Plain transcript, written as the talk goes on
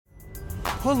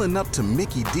Pulling up to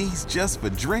Mickey D's just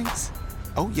for drinks?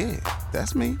 Oh yeah,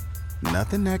 that's me.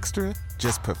 Nothing extra,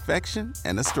 just perfection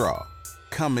and a straw.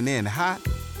 Coming in hot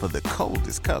for the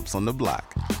coldest cups on the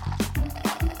block.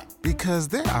 Because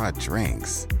there are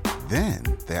drinks. Then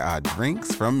there are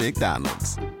drinks from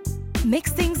McDonald's.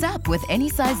 Mix things up with any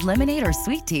size lemonade or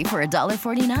sweet tea for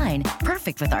 $1.49.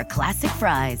 Perfect with our classic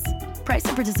fries. Price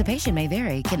and participation may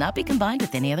vary. Cannot be combined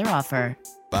with any other offer.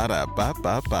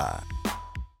 Ba-da-ba-ba-ba.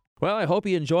 Well, I hope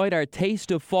you enjoyed our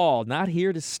taste of fall. Not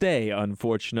here to stay,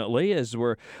 unfortunately, as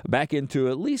we're back into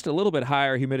at least a little bit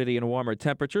higher humidity and warmer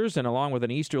temperatures, and along with an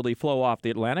easterly flow off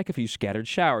the Atlantic, a few scattered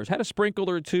showers. Had a sprinkle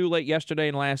or two late yesterday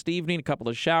and last evening, a couple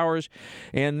of showers,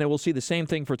 and we'll see the same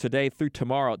thing for today through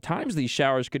tomorrow. At times, these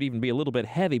showers could even be a little bit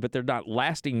heavy, but they're not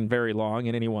lasting very long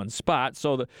in any one spot,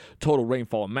 so the total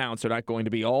rainfall amounts are not going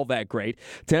to be all that great.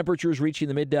 Temperatures reaching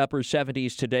the mid to upper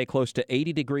 70s today, close to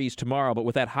 80 degrees tomorrow, but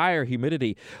with that higher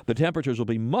humidity, the temperatures will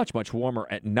be much, much warmer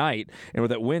at night. And with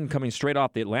that wind coming straight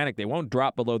off the Atlantic, they won't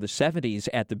drop below the 70s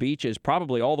at the beaches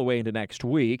probably all the way into next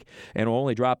week, and will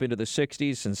only drop into the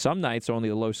 60s and some nights only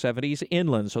the low 70s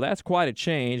inland. So that's quite a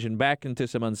change, and back into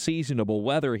some unseasonable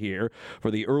weather here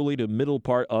for the early to middle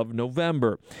part of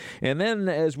November. And then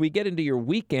as we get into your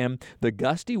weekend, the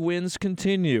gusty winds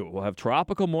continue. We'll have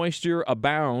tropical moisture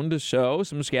abound, so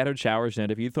some scattered showers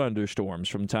and a few thunderstorms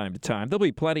from time to time. There'll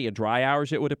be plenty of dry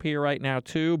hours, it would appear right now,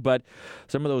 too, but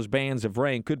some of those bands of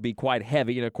rain could be quite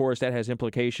heavy, and of course that has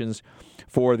implications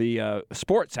for the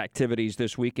sports activities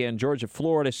this weekend. Georgia,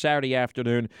 Florida, Saturday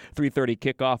afternoon, 3:30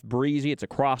 kickoff. Breezy. It's a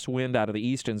crosswind out of the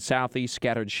east and southeast.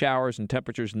 Scattered showers and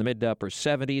temperatures in the mid to upper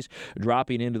 70s,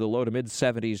 dropping into the low to mid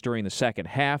 70s during the second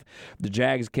half. The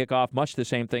Jags kick off much the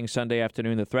same thing Sunday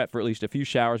afternoon. The threat for at least a few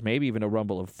showers, maybe even a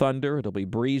rumble of thunder. It'll be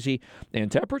breezy,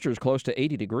 and temperatures close to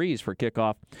 80 degrees for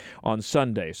kickoff on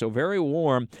Sunday. So very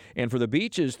warm, and for the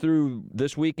beaches through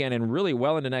this weekend and really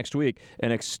well into next week,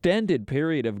 an extended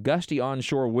period of gusty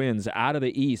onshore winds out of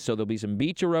the east. So there'll be some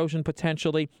beach erosion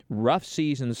potentially, rough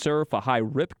season surf, a high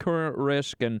rip current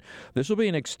risk, and this will be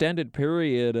an extended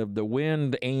period of the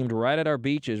wind aimed right at our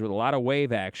beaches with a lot of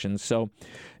wave action. So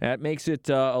that makes it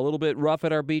a little bit rough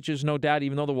at our beaches, no doubt,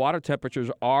 even though the water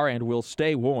temperatures are and will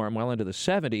stay warm well into the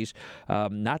 70s.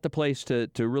 Not the place to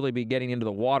really be getting into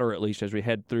the water, at least as we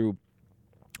head through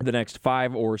the next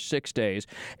 5 or 6 days.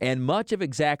 And much of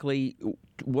exactly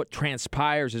what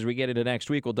transpires as we get into next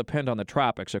week will depend on the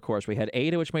tropics, of course. We had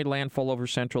Eta, which made landfall over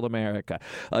Central America.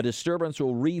 A disturbance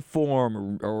will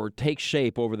reform or take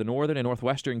shape over the northern and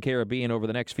northwestern Caribbean over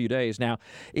the next few days. Now,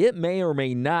 it may or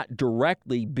may not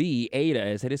directly be Eta,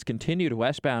 as it has continued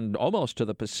westbound almost to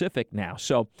the Pacific now.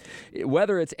 So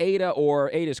whether it's Eta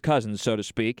or Eta's cousin, so to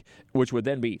speak, which would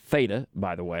then be Theta,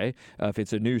 by the way, if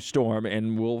it's a new storm,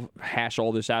 and we'll hash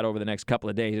all this out over the next couple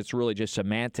of days. It's really just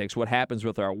semantics. What happens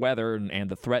with our weather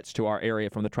and the threats to our area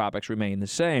from the tropics remain the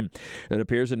same. It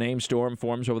appears a named storm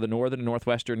forms over the northern and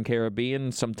northwestern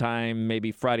Caribbean sometime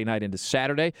maybe Friday night into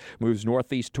Saturday, moves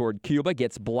northeast toward Cuba,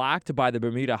 gets blocked by the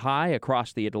Bermuda High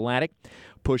across the Atlantic,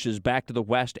 pushes back to the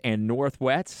west and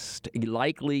northwest,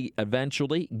 likely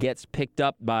eventually gets picked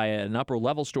up by an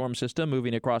upper-level storm system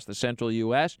moving across the central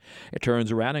U.S. It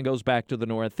turns around and goes back to the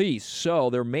northeast. So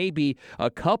there may be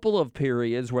a couple of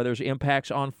periods where there's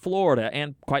impacts on Florida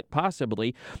and quite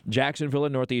possibly Jacksonville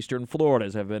and northeastern Florida,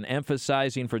 as I've been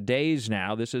emphasizing for days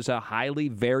now. This is a highly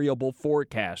variable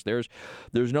forecast. There's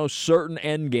no certain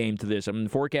end game to this. I mean,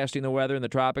 forecasting the weather in the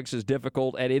tropics is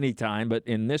difficult at any time, but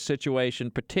in this situation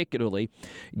particularly,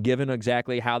 given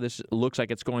exactly how this looks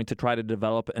like it's going to try to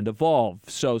develop and evolve.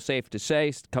 So safe to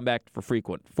say, come back for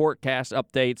frequent forecast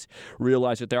updates,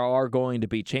 realize that there are going to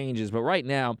be changes. But right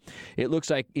now, it looks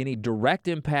like any direct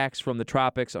impacts from the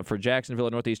tropics for Jacksonville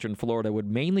and northeastern Florida would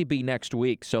mainly be next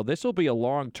week. So this will be a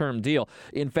long-term deal.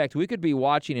 In fact, we could be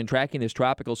watching and tracking this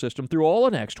tropical system through all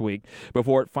of next week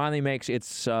before it finally makes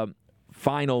its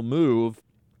final move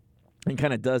and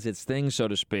kind of does its thing, so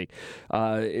to speak.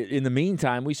 In the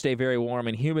meantime, we stay very warm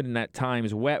and humid and at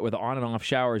times wet with on and off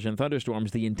showers and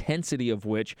thunderstorms, the intensity of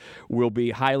which will be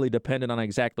highly dependent on the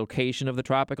exact location of the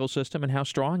tropical system and how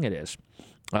strong it is.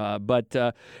 But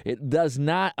it does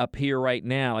not appear right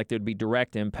now like there'd be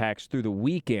direct impacts through the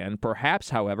weekend. Perhaps,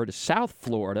 however, to South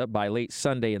Florida by late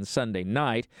Sunday and Sunday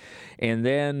night. And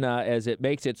then as it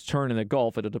makes its turn in the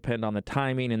Gulf, it'll depend on the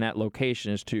timing and that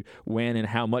location as to when and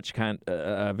how much kind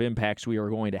of impacts we are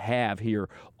going to have here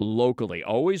locally.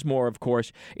 Always more, of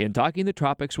course, in Talking the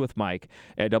Tropics with Mike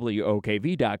at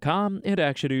WOKV.com and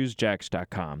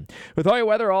ActionNewsJax.com. With all your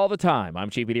weather all the time, I'm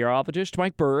Chief Meteorologist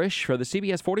Mike Burrish for the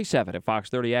CBS 47 at Fox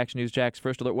 30 Action News Jax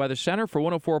First Alert Weather Center for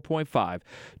 104.5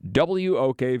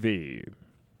 WOKV.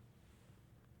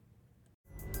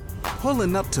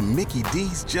 Pulling up to Mickey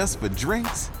D's just for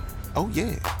drinks? Oh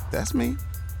yeah, that's me.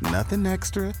 Nothing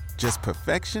extra, just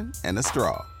perfection and a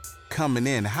straw. Coming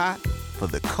in hot for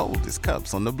the coldest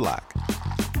cups on the block.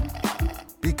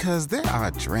 Because there are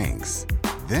drinks.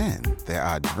 Then there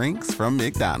are drinks from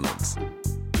McDonald's.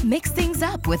 Mix things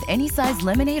up with any size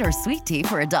lemonade or sweet tea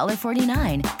for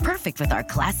 $1.49. Perfect with our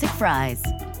classic fries.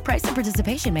 Price and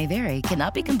participation may vary.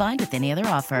 Cannot be combined with any other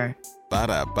offer.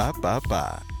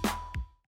 Ba-da-ba-ba-ba.